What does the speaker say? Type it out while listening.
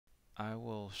I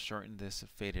will shorten this and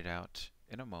fade it out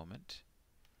in a moment.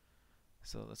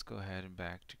 So let's go ahead and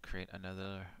back to create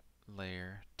another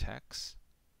layer text.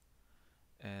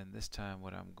 And this time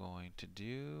what I'm going to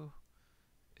do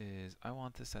is I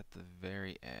want this at the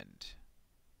very end.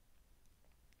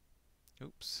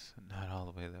 Oops, not all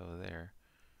the way over there.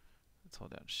 Let's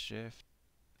hold down Shift.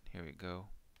 Here we go.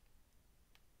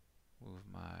 Move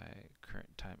my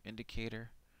current time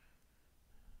indicator.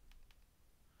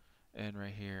 And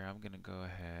right here, I'm going to go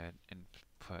ahead and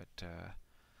put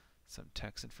some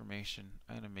text information.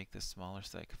 I'm going to make this smaller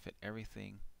so I can fit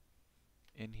everything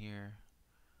in here.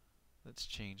 Let's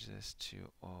change this to,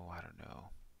 oh, I don't know,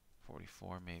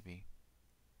 44 maybe.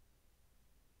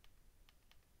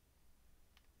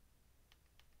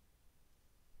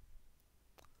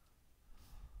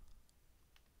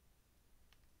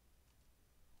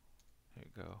 There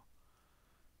you go.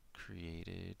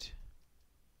 Created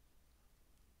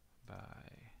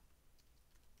by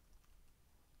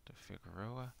the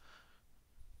Figueroa.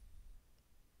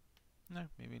 No,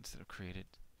 maybe instead of created,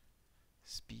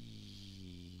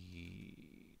 speed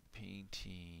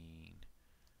painting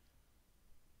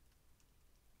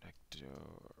vector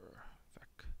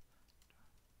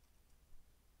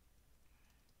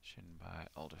by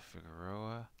Aldo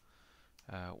Figueroa.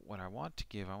 What I want to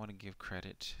give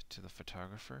credit to the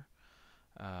photographer.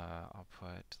 I'll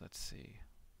put, let's see,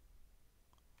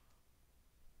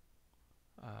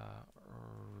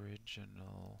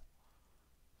 original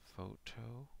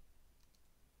photo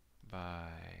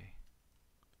by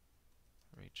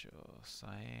Rachel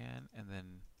Cyan, and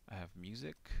then I have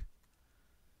music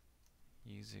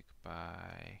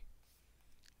by,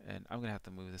 and I'm gonna have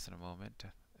to move this in a moment.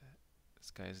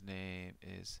 This guy's name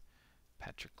is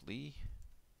Patrick Lee,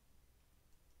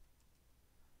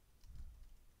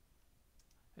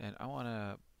 and I want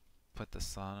to put the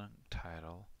song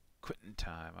title Quitting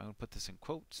Time. I'm gonna put this in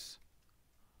quotes.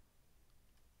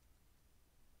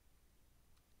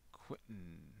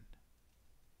 Quitting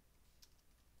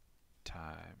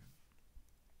time.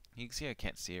 You can see I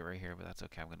can't see it right here, but that's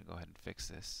okay. I'm going to go ahead and fix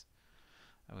this.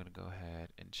 I'm going to go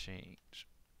ahead and change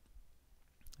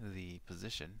the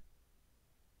position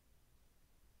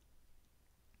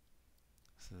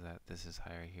so that this is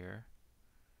higher here.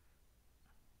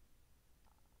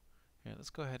 Here, let's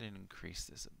go ahead and increase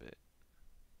this a bit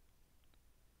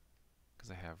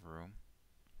because I have room.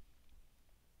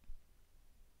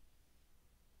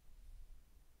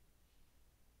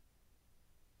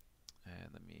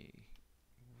 And let me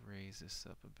raise this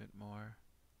up a bit more.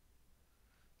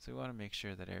 So we want to make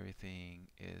sure that everything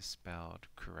is spelled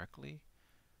correctly.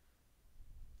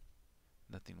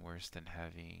 Nothing worse than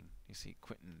having, you see,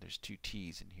 Quentin, there's two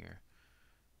T's in here.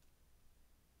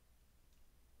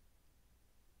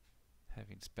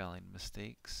 Having spelling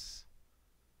mistakes.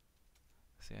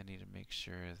 See, I need to make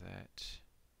sure that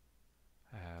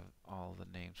I have all the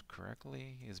names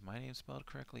correctly. Is my name spelled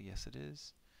correctly? Yes, it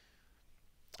is.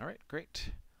 Alright,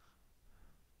 great.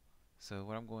 So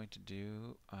what I'm going to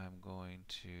do, I'm going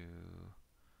to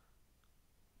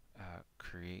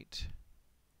create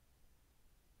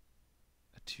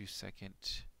a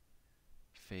 2-second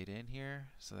fade in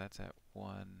here. So that's at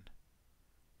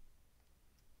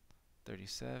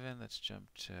 1:37. Let's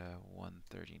jump to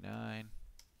 1:39.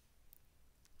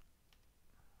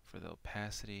 For the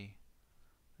opacity,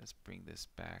 let's bring this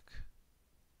back.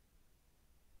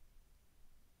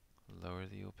 Lower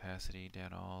the opacity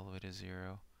down all the way to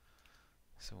 0.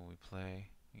 So when we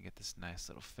play, we get this nice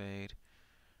little fade.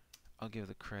 I'll give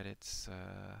the credits,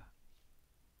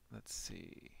 let's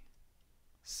see,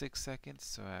 6 seconds,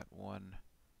 so at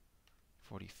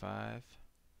 1:45.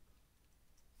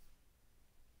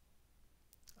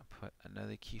 I'll put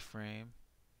another keyframe,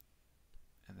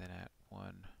 and then at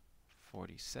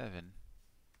 1:47,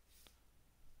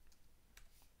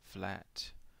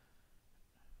 flat,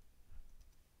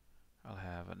 I'll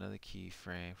have another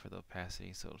keyframe for the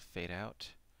opacity so it'll fade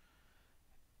out.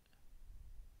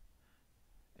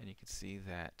 And you can see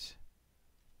that,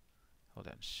 hold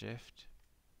down Shift.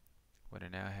 What I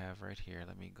now have right here,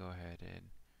 let me go ahead and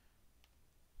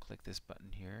click this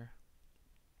button here.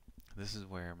 This is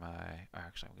where my,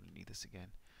 actually I'm going to need this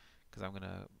again because I'm going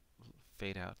to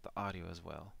fade out the audio as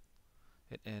well.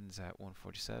 It ends at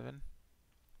 1:47.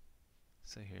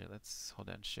 So here, let's hold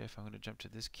down Shift. I'm going to jump to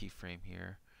this keyframe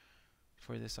here.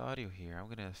 For this audio here, I'm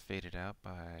going to fade it out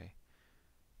by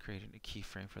creating a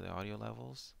keyframe for the audio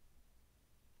levels.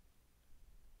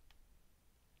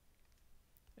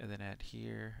 And then at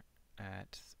here,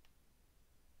 at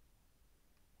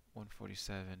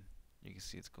 1:47, you can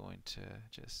see it's going to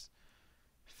just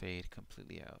fade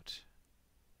completely out.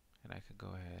 And I could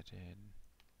go ahead and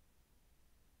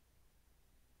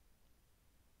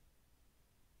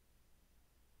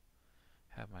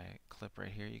have my clip right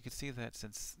here. You can see that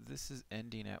since this is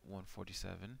ending at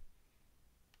 147,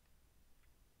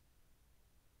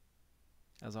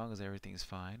 as long as everything's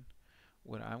fine,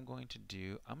 what I'm going to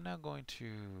do, I'm now going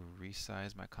to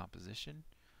resize my composition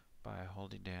by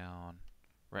holding down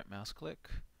right mouse click.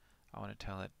 I want to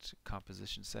tell it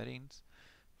composition settings.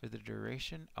 For the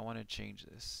duration, I want to change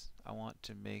this. I want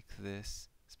to make this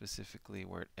specifically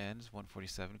where it ends,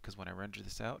 147, because when I render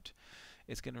this out,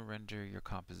 it's going to render your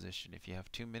composition. If you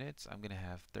have 2 minutes, I'm going to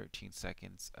have 13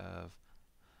 seconds of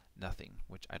nothing,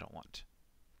 which I don't want.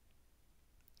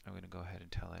 I'm going to go ahead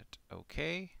and tell it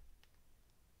OK.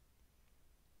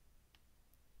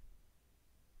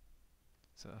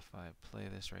 So if I play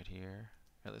this right here,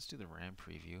 let's do the RAM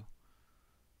preview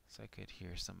so I could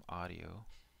hear some audio.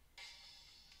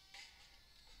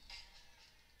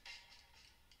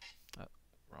 Oh,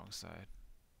 wrong side.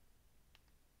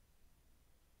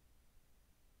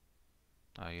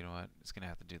 Oh, you know what? It's going to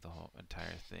have to do the whole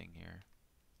entire thing here.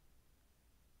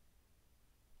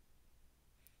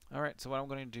 Alright, so what I'm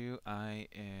going to do, I'm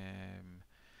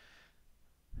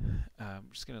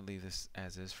just going to leave this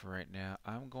as is for right now.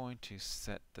 I'm going to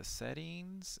set the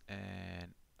settings,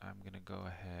 and I'm going to go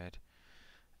ahead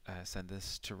send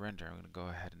this to render. I'm going to go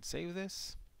ahead and save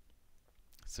this.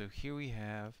 So here we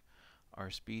have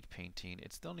our speed painting.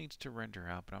 It still needs to render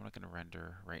out, but I'm not going to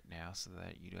render right now so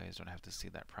that you guys don't have to see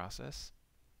that process.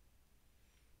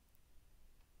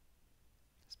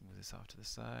 Let's move this off to the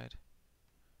side.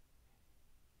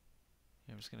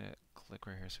 I'm just going to click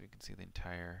right here so we can see the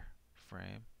entire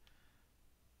frame.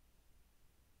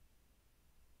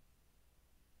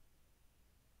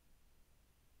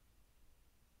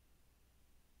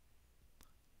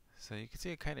 So you can see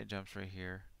it kind of jumps right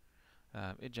here.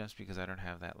 It jumps because I don't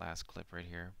have that last clip right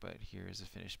here, but here is a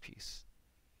finished piece.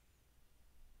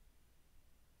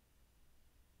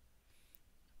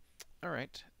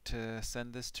 Alright, to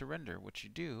send this to render, what you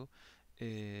do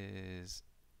is,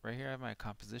 right here I have my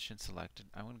composition selected.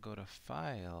 I'm going to go to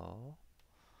File,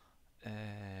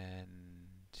 and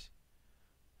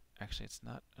actually it's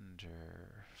not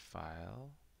under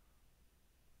File.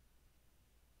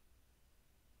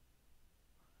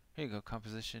 Here you go,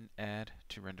 Composition, Add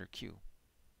to Render Queue.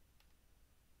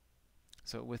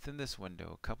 So within this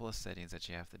window, a couple of settings that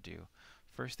you have to do.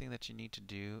 First thing that you need to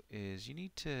do is you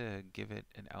need to give it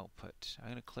an output. I'm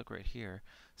going to click right here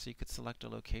so you could select a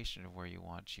location of where you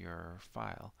want your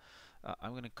file.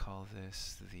 I'm going to call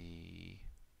this the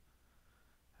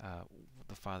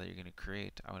file that you're going to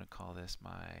create. I'm going to call this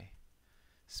my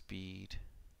speed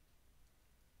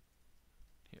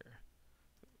here,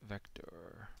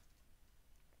 vector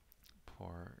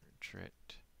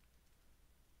portrait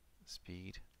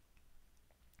speed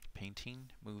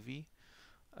painting movie.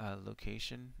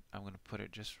 Location, I'm going to put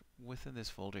it just within this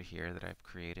folder here that I've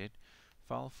created.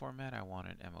 File format, I want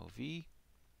an MOV.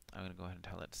 I'm going to go ahead and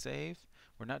tell it save.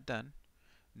 We're not done.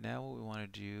 Now what we want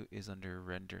to do is under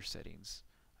render settings.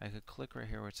 I could click right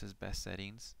here where it says best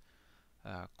settings.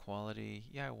 Quality,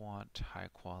 yeah, I want high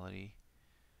quality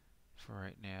for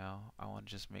right now. I want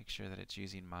to just make sure that it's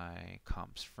using my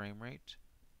comp's frame rate.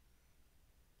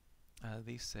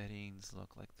 These settings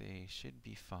look like they should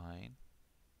be fine.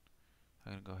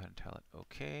 I'm going to go ahead and tell it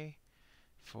OK.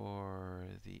 For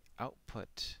the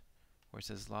output, where it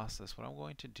says lossless, what I'm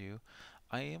going to do,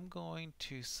 I am going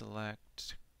to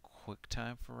select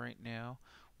QuickTime for right now.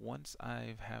 Once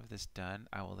I have this done,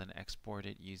 I will then export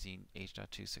it using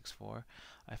H.264.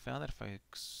 I found that if I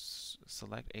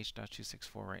select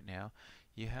H.264 right now,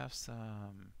 you have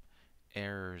some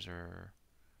errors or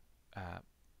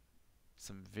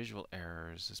some visual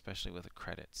errors, especially with the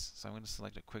credits. So I'm going to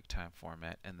select a QuickTime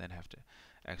format and then have to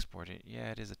export it. Yeah,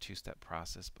 it is a two-step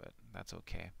process, but that's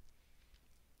okay.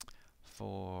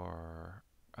 For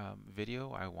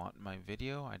video, I want my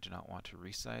video. I do not want to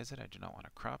resize it. I do not want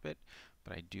to crop it,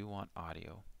 but I do want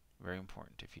audio. Very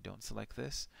important. If you don't select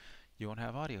this, you won't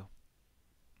have audio.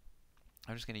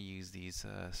 I'm just going to use these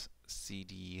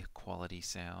CD quality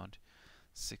sound.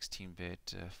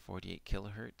 16-bit 48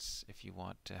 kilohertz. If you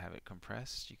want to have it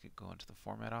compressed, you could go into the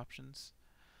format options.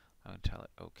 I'm going to tell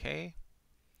it OK.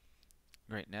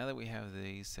 Right, now that we have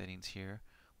these settings here,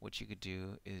 what you could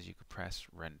do is you could press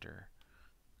render.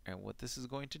 And what this is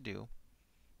going to do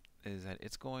is that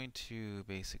it's going to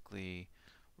basically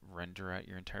render out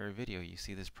your entire video. You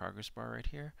see this progress bar right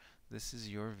here? This is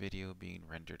your video being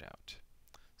rendered out.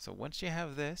 So once you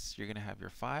have this, you're going to have your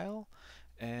file,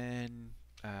 and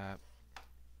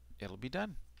it'll be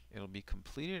done. It'll be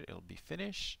completed. It'll be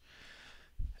finished.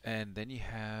 And then you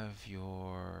have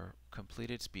your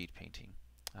completed speed painting.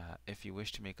 If you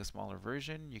wish to make a smaller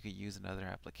version, you could use another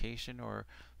application, or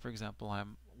for example,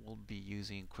 I'm we'll be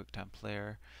using QuickTime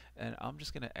Player, and I'm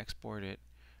just going to export it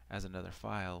as another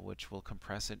file, which will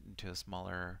compress it into a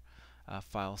smaller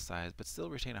file size, but still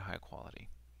retain a high quality.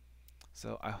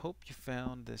 So I hope you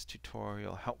found this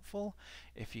tutorial helpful.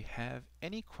 If you have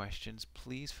any questions,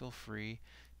 please feel free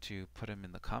to put them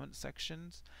in the comment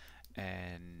sections,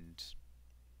 and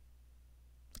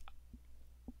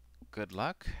good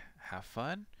luck, have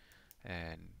fun,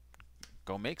 and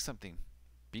go make something.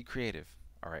 Be creative.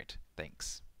 All right,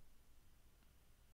 thanks.